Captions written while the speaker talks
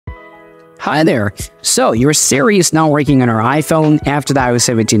Hi there. So your Siri is not working on our iPhone after the iOS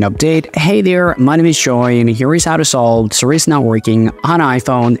 17 update. Hey there, my name is Joy and here is how to solve Siri is not working on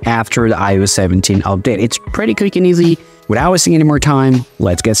iPhone after the iOS 17 update. It's pretty quick and easy. Without wasting any more time,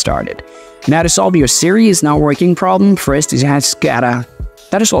 let's get started. Now to solve your Siri is not working problem, first you just gotta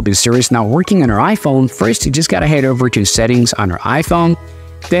solve your Siri is not working on our iPhone. First you just gotta head over to settings on our iPhone.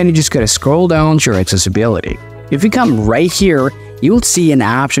 Then you just gotta scroll down to your accessibility. If you come right here, you'll see an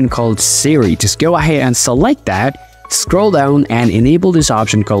option called Siri. Just go ahead and select that, scroll down and enable this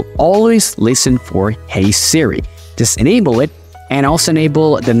option called Always Listen for Hey Siri. Just enable it and also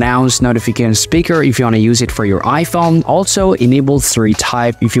enable the announce notification speaker if you want to use it for your iPhone. Also enable Siri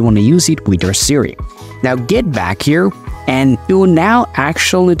type if you want to use it with your Siri. Now get back here and you will now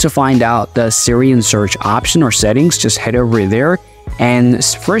actually need to find out the Siri and search option or settings. Just head over there. And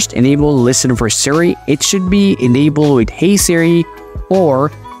first enable listen for Siri. It should be enabled with Hey Siri,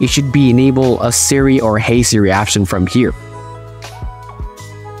 or it should be enable a Siri or Hey Siri option from here.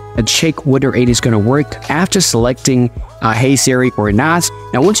 And check whether it is going to work after selecting Hey Siri or not.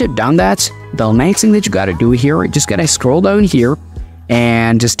 Now once you've done that, the next thing that you got to do here, you just got to scroll down here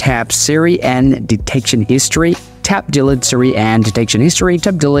and just tap Siri and detection history. Tap delete Siri and detection history.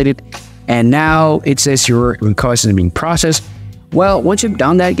 Tap delete it. And now it says your request is being processed. Well, once you've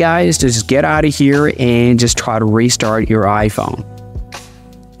done that, guys, just get out of here and just try to restart your iPhone.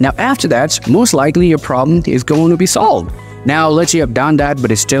 Now, after that, most likely your problem is going to be solved. Now, let's say you have done that,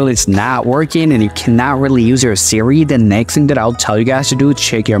 but it's not working and you cannot really use your Siri. The next thing that I'll tell you guys to do is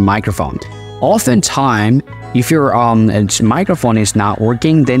check your microphone. Oftentimes, if your microphone is not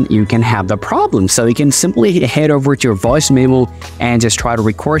working, then you can have the problem. So you can simply head over to your voice memo and just try to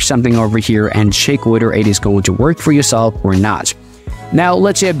record something over here and check whether it is going to work for yourself or not. Now,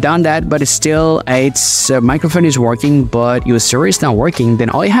 let's say I've done that, but its microphone is working, but your Siri is not working. Then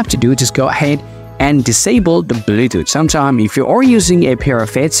all you have to do is just go ahead and disable the Bluetooth. Sometimes if you are using a pair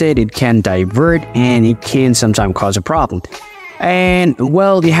of headset, it can divert and it can sometimes cause a problem. And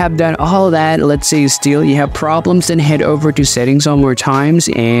well, you have done all that. Let's say still you have problems, then head over to settings one more times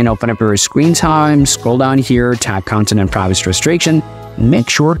and open up your screen time, scroll down here, tap content and privacy restriction, make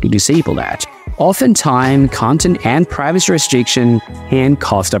sure to disable that. Oftentimes, content and privacy restriction can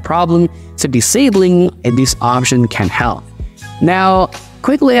cause a problem, so disabling this option can help. Now,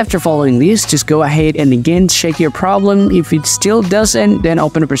 quickly after following this, just go ahead and again check your problem. If it still doesn't, then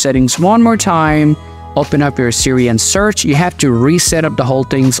open up your settings one more time. Open up your Siri and search. You have to reset up the whole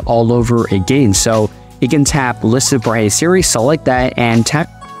things all over again. So you can tap listen for Hey Siri, select that and tap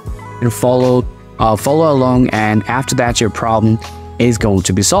and follow along, and after that your problem is going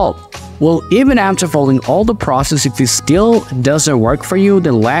to be solved. Well, even after following all the process, if it still doesn't work for you,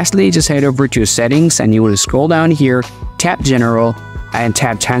 then lastly just head over to your settings and you want to scroll down here, tap general and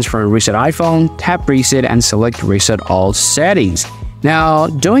tap transfer and reset iPhone, tap reset and select reset all settings. Now,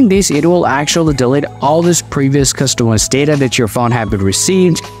 doing this, it will actually delete all this previous customized data that your phone had been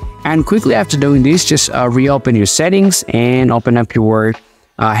received. And quickly after doing this, just reopen your settings and open up your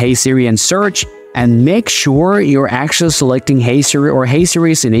Hey Siri and search. And make sure you're actually selecting Hey Siri or Hey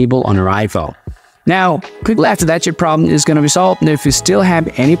Siri is enabled on your iPhone. Now, quickly after that, your problem is going to be solved. And if you still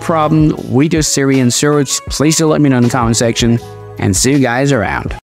have any problem with your Siri and search, please do let me know in the comment section. And see you guys around.